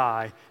to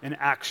die an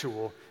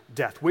actual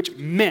death, which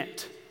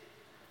meant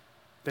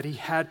that he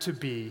had to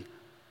be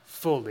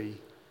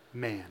fully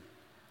man.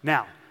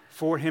 Now,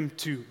 for him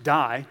to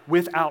die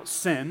without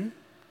sin,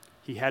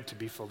 he had to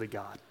be fully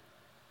God.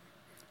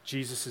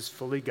 Jesus is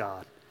fully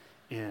God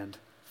and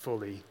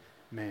fully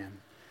man.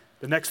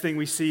 The next thing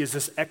we see is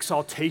this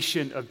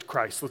exaltation of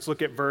Christ. Let's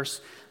look at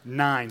verse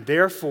 9.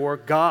 Therefore,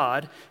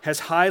 God has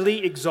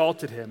highly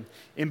exalted him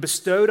and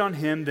bestowed on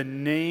him the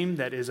name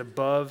that is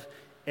above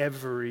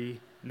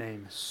every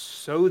name,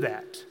 so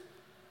that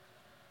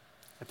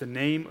at the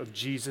name of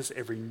Jesus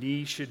every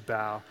knee should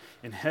bow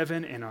in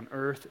heaven and on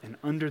earth and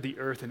under the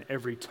earth, and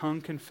every tongue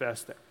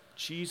confess that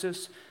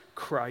Jesus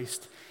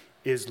Christ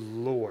is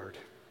Lord,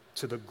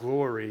 to the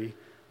glory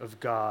of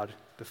God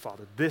the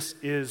Father. This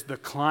is the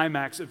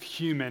climax of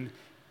human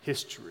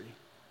history,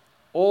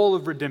 all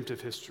of redemptive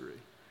history.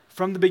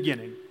 From the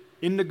beginning,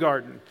 in the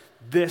garden,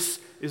 this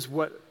is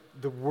what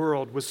the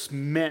world was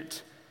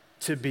meant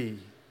to be.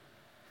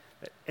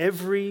 That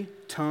every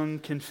tongue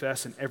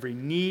confess and every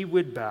knee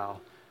would bow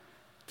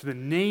to the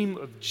name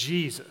of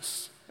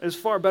Jesus. It's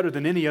far better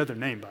than any other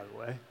name, by the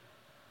way.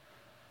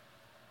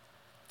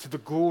 To the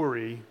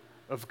glory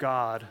of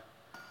God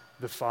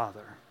the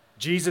Father.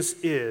 Jesus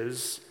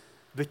is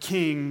the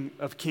King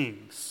of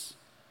Kings,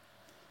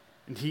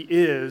 and he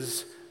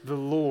is the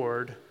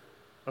Lord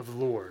of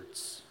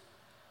Lords.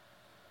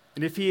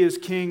 And if he is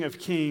King of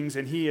Kings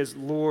and he is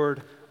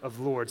Lord of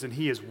Lords, and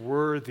he is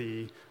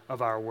worthy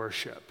of our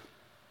worship.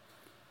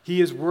 He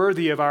is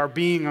worthy of our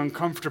being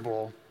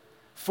uncomfortable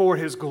for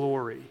his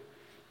glory.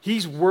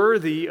 He's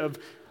worthy of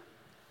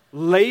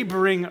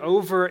laboring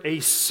over a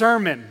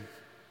sermon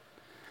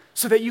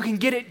so that you can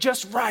get it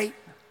just right,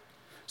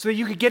 so that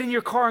you could get in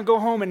your car and go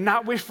home and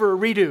not wish for a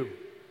redo.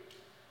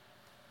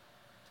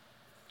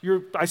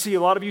 I see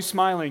a lot of you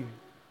smiling.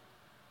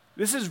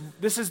 This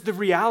is the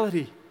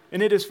reality,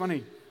 and it is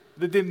funny.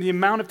 The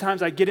amount of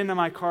times I get into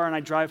my car and I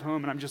drive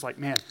home and I'm just like,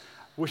 man,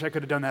 I wish I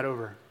could have done that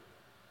over.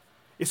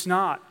 It's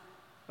not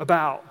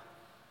about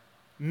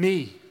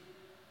me.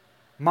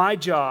 My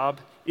job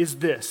is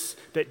this,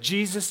 that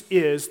Jesus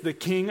is the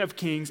King of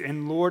Kings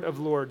and Lord of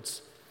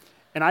Lords.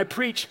 And I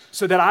preach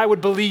so that I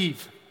would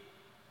believe.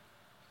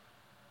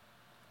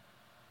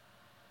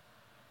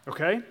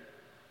 Okay?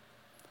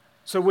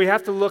 So we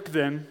have to look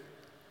then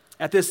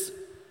at this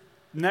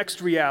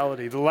next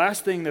reality, the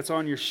last thing that's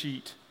on your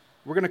sheet.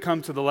 We're going to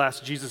come to the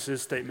last Jesus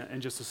is statement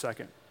in just a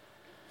second.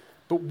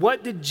 But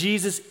what did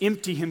Jesus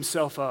empty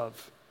himself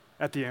of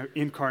at the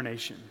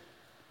incarnation?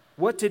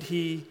 What did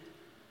he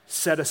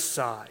set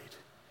aside?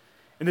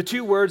 And the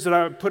two words that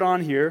I would put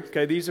on here,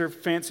 okay, these are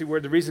fancy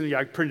words. The reason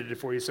I printed it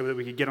for you so that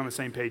we could get on the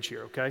same page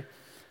here, okay?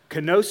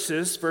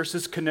 Kenosis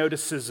versus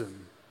kenoticism,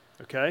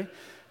 okay?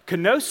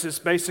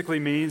 Kenosis basically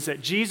means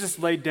that Jesus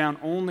laid down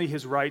only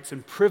his rights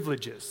and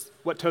privileges.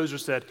 What Tozer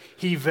said,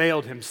 he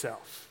veiled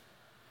himself.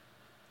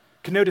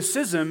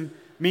 Kenoticism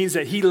means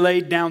that he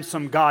laid down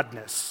some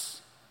godness.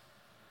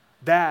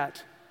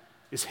 That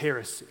is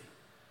heresy.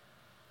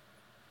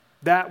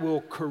 That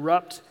will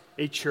corrupt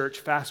a church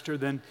faster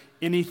than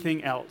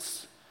anything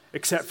else,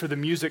 except for the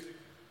music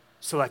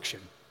selection.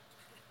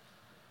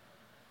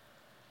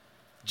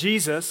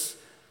 Jesus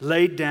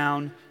laid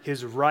down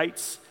his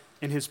rights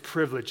and his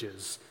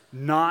privileges,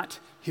 not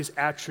his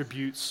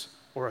attributes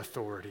or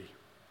authority.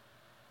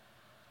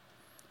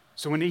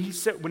 So when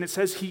it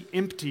says he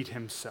emptied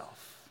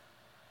himself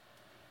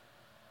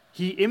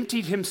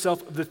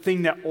of the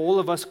thing that all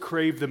of us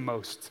crave the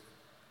most,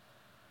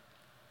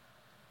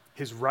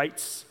 his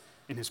rights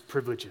and his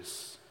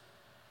privileges.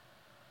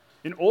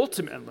 And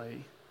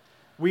ultimately,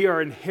 we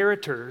are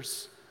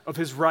inheritors of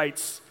his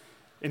rights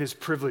and his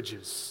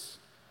privileges.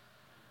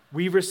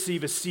 We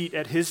receive a seat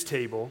at his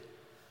table.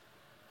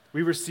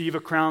 We receive a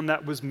crown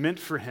that was meant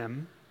for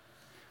him.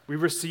 We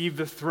receive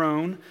the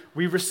throne.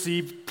 We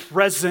receive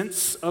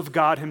presence of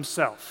God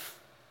himself.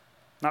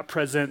 Not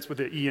presence with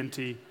the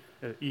E-N-T,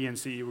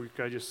 E-N-C-E. We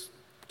gotta just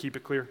keep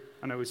it clear.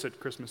 I know we said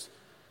Christmas.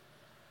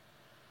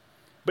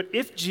 But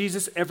if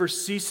Jesus ever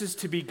ceases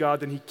to be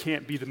God, then he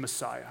can't be the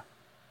Messiah.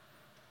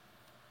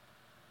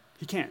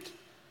 He can't.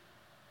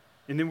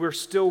 And then we're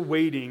still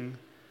waiting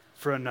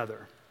for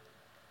another.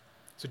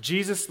 So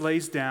Jesus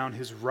lays down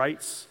his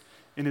rights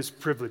and his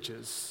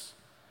privileges,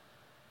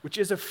 which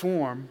is a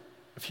form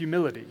of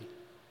humility.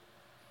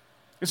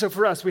 And so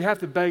for us, we have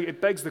to it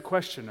begs the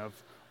question of,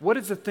 what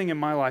is the thing in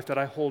my life that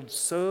I hold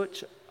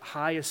such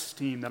high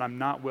esteem that I'm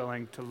not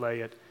willing to lay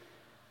it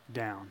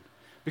down?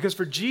 Because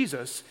for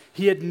Jesus,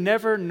 he had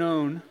never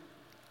known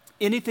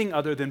anything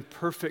other than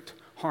perfect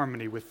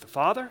harmony with the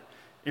Father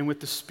and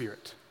with the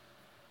Spirit.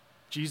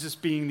 Jesus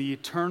being the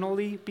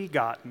eternally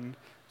begotten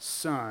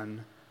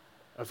Son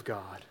of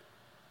God.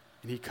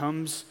 And he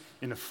comes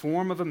in the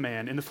form of a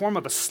man, in the form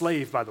of a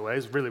slave, by the way,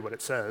 is really what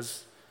it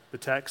says. The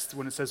text,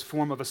 when it says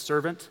form of a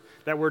servant,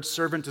 that word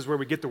servant is where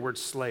we get the word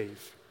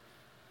slave.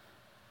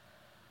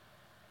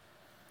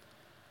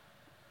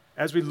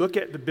 As we look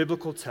at the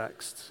biblical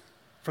text,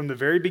 from the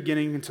very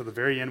beginning until the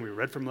very end, we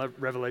read from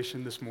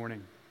Revelation this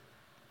morning.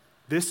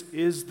 This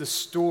is the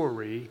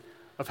story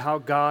of how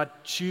God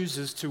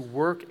chooses to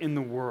work in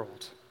the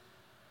world,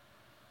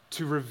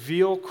 to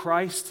reveal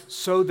Christ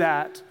so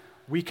that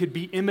we could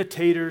be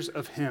imitators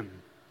of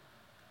him.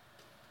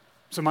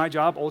 So my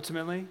job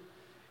ultimately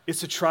is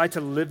to try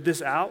to live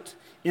this out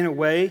in a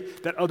way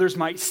that others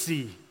might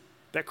see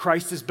that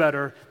Christ is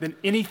better than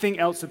anything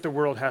else that the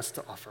world has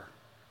to offer.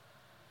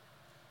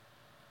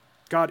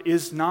 God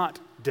is not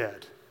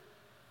dead.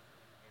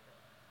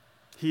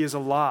 He is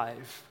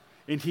alive,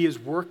 and he is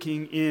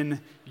working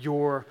in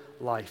your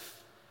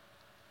life.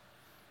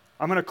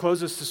 I'm going to close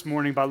this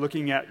morning by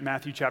looking at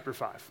Matthew chapter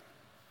 5.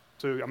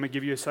 So I'm going to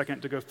give you a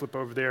second to go flip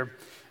over there.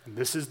 And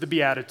this is the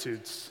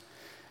Beatitudes.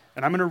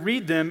 And I'm going to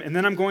read them, and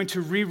then I'm going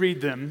to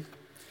reread them,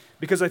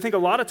 because I think a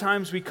lot of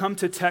times we come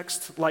to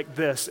texts like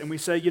this, and we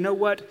say, you know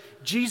what?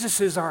 Jesus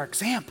is our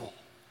example.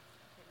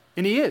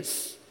 And he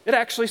is. It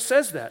actually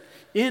says that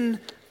in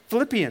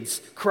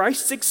Philippians,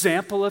 Christ's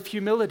example of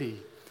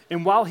humility.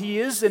 And while he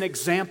is an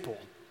example,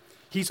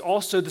 he's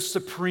also the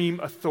supreme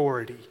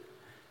authority.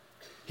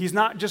 He's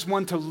not just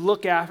one to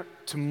look at,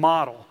 to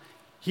model.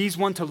 He's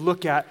one to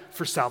look at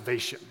for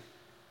salvation.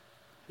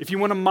 If you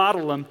want to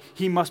model him,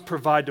 he must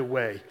provide the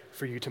way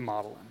for you to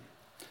model him.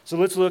 So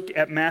let's look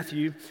at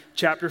Matthew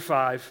chapter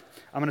 5.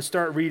 I'm going to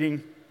start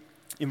reading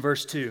in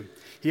verse 2.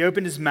 He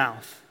opened his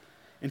mouth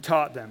and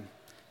taught them,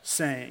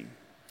 saying,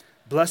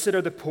 "Blessed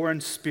are the poor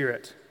in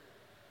spirit,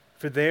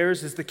 for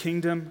theirs is the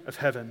kingdom of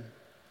heaven.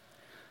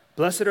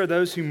 Blessed are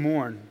those who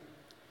mourn,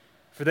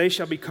 for they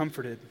shall be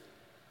comforted.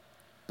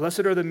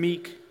 Blessed are the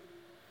meek,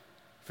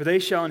 for they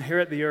shall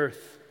inherit the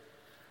earth.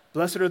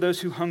 Blessed are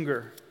those who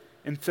hunger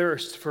and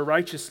thirst for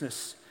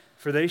righteousness,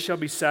 for they shall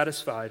be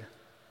satisfied.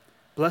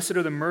 Blessed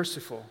are the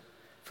merciful,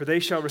 for they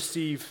shall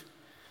receive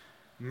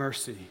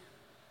mercy.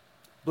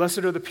 Blessed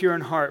are the pure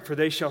in heart, for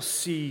they shall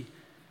see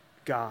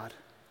God.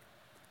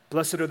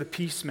 Blessed are the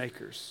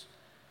peacemakers,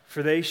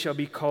 for they shall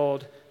be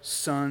called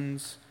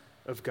sons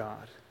of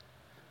God.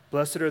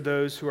 Blessed are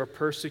those who are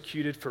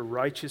persecuted for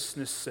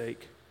righteousness'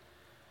 sake,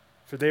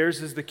 for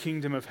theirs is the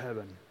kingdom of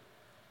heaven.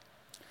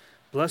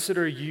 Blessed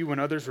are you when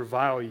others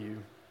revile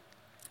you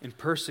and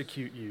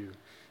persecute you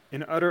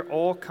and utter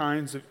all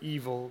kinds of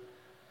evil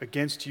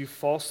against you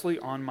falsely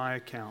on my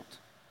account."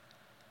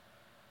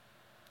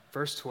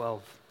 Verse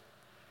 12,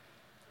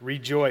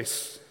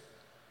 "Rejoice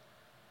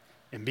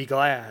and be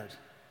glad,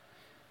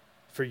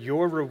 for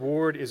your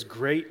reward is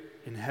great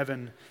in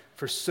heaven,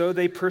 for so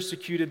they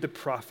persecuted the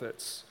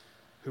prophets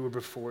who were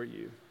before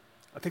you.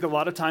 I think a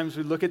lot of times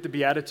we look at the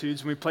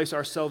Beatitudes and we place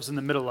ourselves in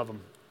the middle of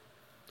them.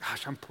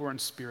 Gosh, I'm poor in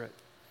spirit,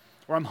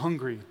 or I'm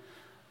hungry,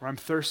 or I'm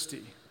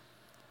thirsty.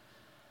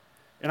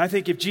 And I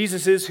think if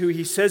Jesus is who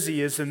he says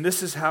he is, then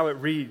this is how it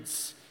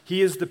reads.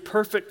 He is the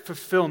perfect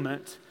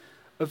fulfillment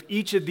of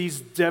each of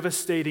these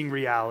devastating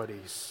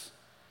realities.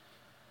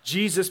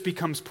 Jesus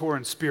becomes poor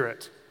in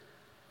spirit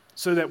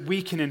so that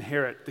we can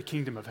inherit the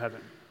kingdom of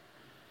heaven.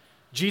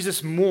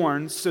 Jesus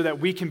mourns so that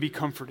we can be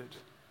comforted.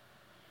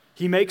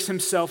 He makes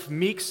himself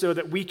meek so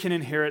that we can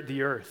inherit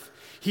the earth.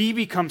 He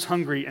becomes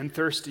hungry and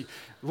thirsty.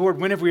 Lord,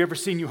 when have we ever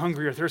seen you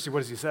hungry or thirsty?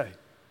 What does he say?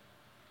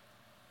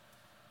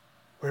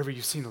 Wherever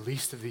you've seen the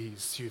least of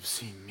these, you've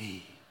seen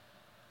me.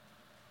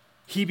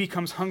 He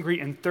becomes hungry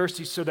and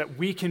thirsty so that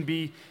we can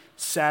be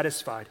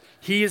satisfied.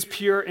 He is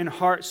pure in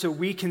heart so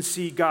we can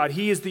see God.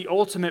 He is the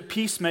ultimate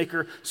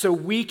peacemaker so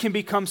we can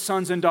become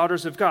sons and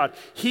daughters of God.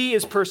 He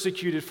is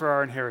persecuted for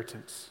our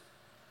inheritance.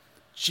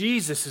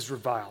 Jesus is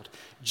reviled.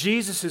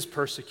 Jesus is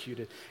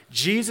persecuted.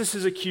 Jesus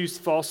is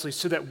accused falsely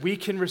so that we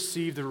can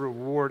receive the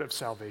reward of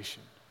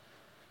salvation.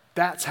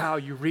 That's how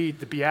you read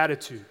the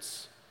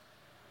Beatitudes.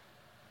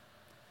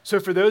 So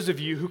for those of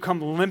you who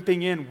come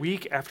limping in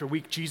week after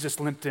week, Jesus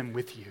limped in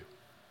with you.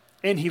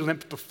 And he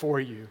limped before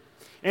you.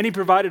 And he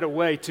provided a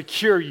way to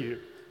cure you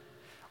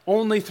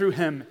only through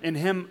him and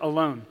him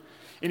alone.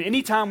 And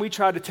anytime we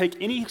try to take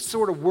any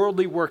sort of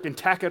worldly work and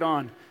tack it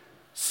on,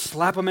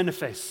 slap them in the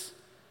face.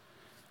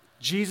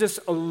 Jesus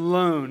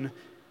alone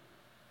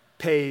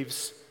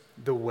paves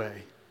the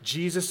way.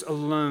 Jesus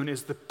alone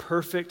is the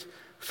perfect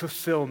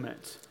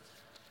fulfillment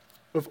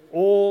of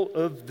all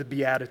of the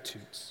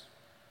Beatitudes.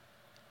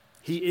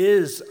 He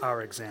is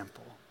our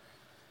example,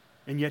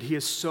 and yet he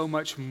is so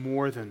much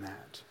more than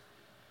that.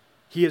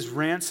 He has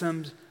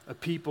ransomed a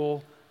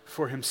people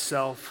for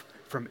himself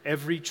from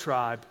every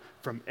tribe,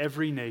 from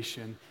every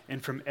nation,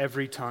 and from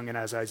every tongue. And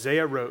as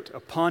Isaiah wrote,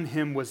 upon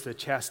him was the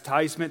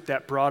chastisement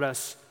that brought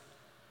us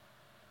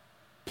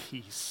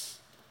peace.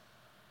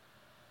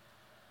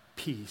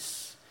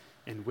 Peace.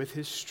 And with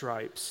his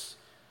stripes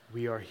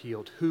we are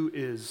healed. Who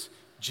is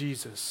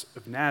Jesus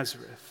of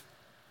Nazareth?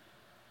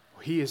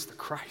 Well, he is the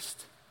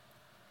Christ.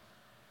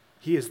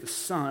 He is the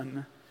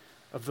Son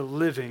of the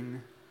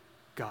living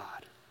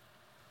God.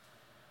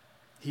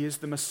 He is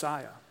the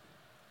Messiah,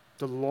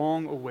 the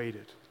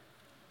long-awaited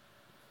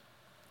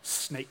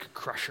snake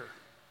crusher,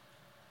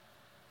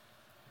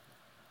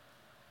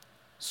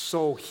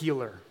 soul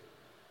healer,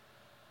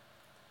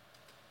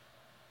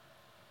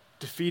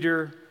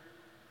 defeater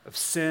of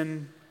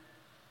sin,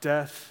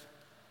 death,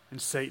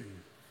 and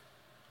Satan.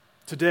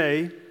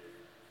 Today,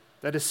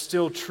 that is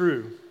still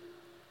true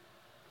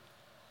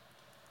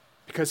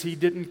because he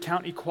didn't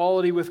count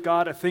equality with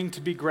God a thing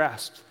to be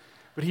grasped,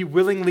 but he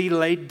willingly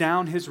laid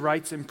down his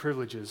rights and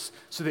privileges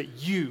so that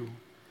you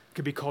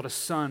could be called a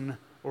son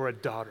or a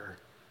daughter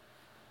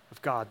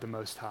of God the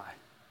Most High.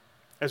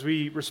 As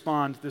we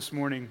respond this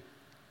morning,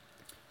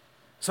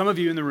 some of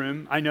you in the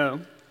room, I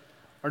know,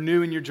 are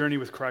new in your journey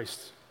with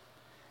Christ.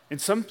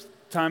 And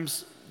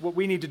sometimes what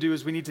we need to do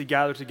is we need to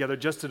gather together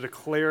just to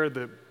declare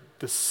the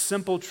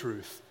simple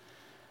truth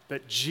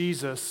that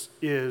Jesus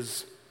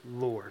is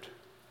Lord.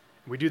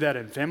 We do that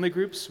in family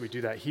groups. We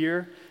do that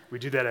here. We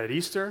do that at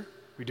Easter.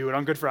 We do it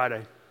on Good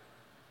Friday.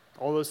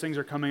 All those things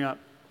are coming up.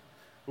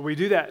 But we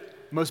do that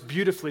most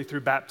beautifully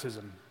through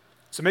baptism.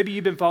 So maybe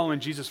you've been following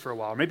Jesus for a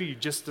while. Or maybe you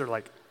just are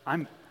like,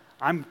 I'm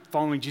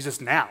following Jesus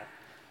now,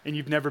 and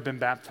you've never been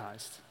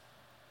baptized.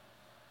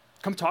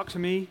 Come talk to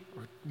me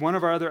or one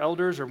of our other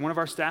elders or one of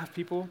our staff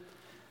people,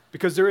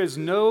 because there is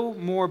no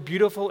more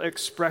beautiful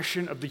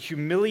expression of the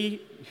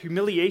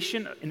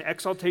humiliation and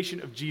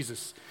exaltation of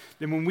Jesus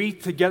than when we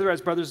together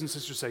as brothers and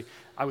sisters say,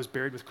 I was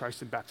buried with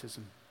Christ in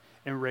baptism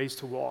and raised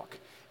to walk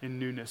in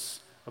newness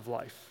of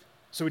life.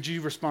 So would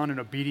you respond in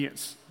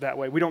obedience that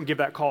way? We don't give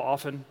that call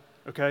often,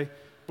 okay?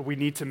 But we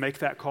need to make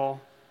that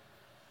call,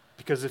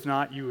 because if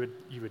not, you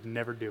would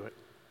never do it,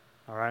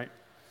 all right?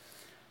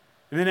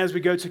 And then as we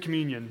go to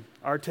communion,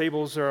 our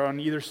tables are on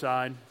either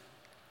side.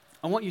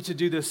 I want you to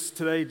do this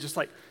today, just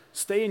like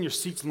stay in your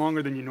seats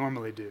longer than you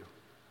normally do,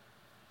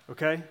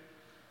 okay?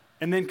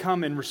 And then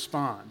come and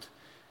respond,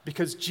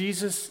 because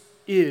Jesus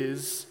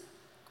is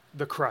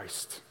the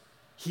Christ.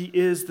 He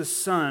is the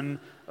Son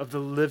of the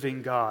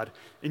living God.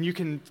 And you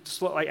can,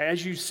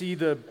 as you see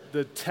the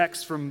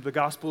text from the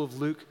Gospel of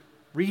Luke,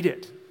 read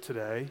it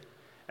today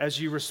as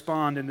you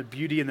respond in the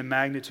beauty and the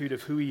magnitude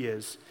of who he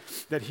is,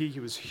 that he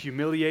was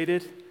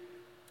humiliated,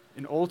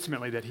 and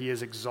ultimately that he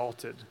is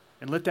exalted.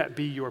 And let that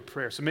be your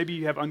prayer. So maybe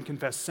you have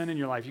unconfessed sin in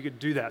your life. You could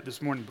do that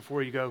this morning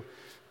before you go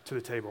to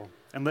the table.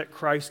 And let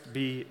Christ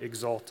be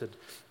exalted,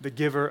 the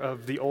giver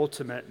of the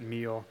ultimate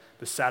meal,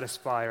 the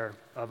satisfier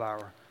of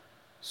our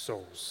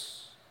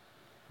souls.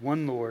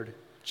 One Lord,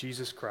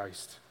 Jesus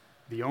Christ,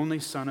 the only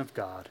Son of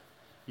God,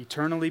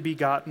 eternally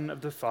begotten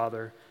of the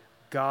Father,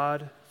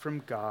 God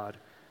from God,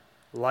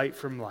 light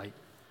from light,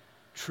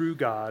 true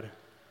God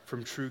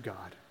from true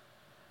God.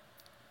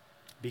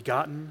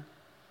 Begotten,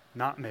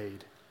 not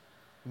made,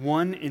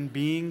 one in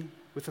being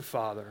with the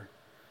Father,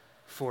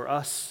 for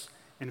us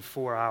and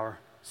for our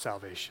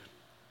salvation.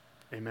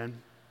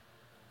 Amen.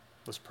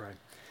 Let's pray.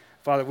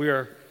 Father, we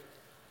are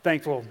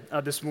thankful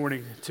this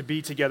morning to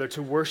be together,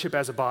 to worship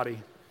as a body,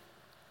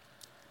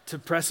 to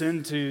press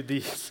into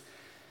the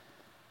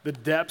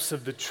depths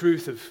of the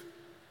truth of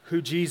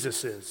who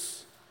Jesus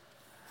is.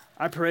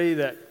 I pray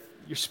that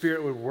your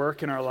Spirit would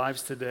work in our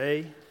lives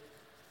today,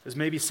 as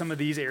maybe some of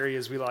these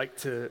areas we like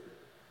to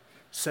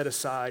set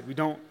aside. We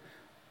don't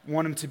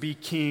want him to be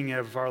king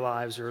of our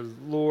lives or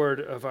Lord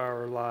of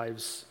our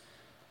lives.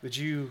 Would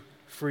you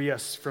free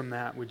us from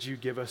that? Would you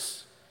give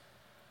us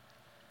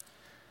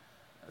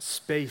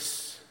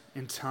space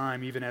and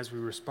time, even as we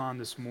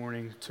respond this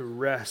morning, to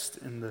rest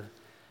in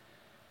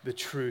the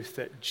truth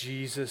that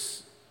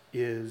Jesus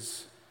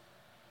is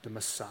the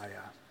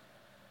Messiah.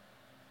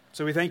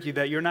 So we thank you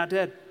that you're not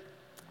dead,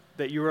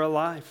 that you are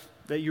alive,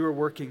 that you are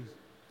working.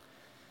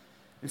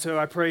 And so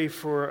I pray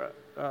for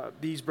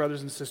these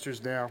brothers and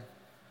sisters now,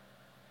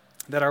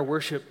 that our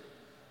worship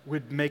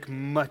would make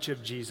much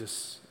of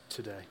Jesus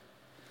today.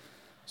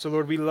 So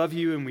Lord, we love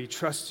you and we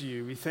trust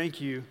you. We thank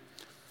you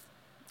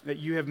that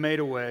you have made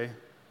a way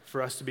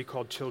for us to be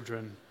called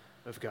children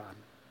of God.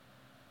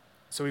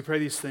 So we pray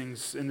these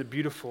things in the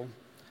beautiful,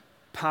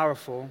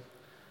 powerful,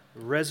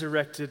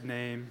 resurrected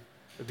name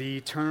of the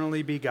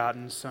eternally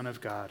begotten Son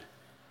of God,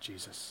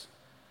 Jesus.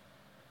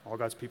 All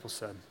God's people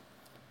said,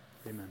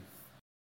 amen.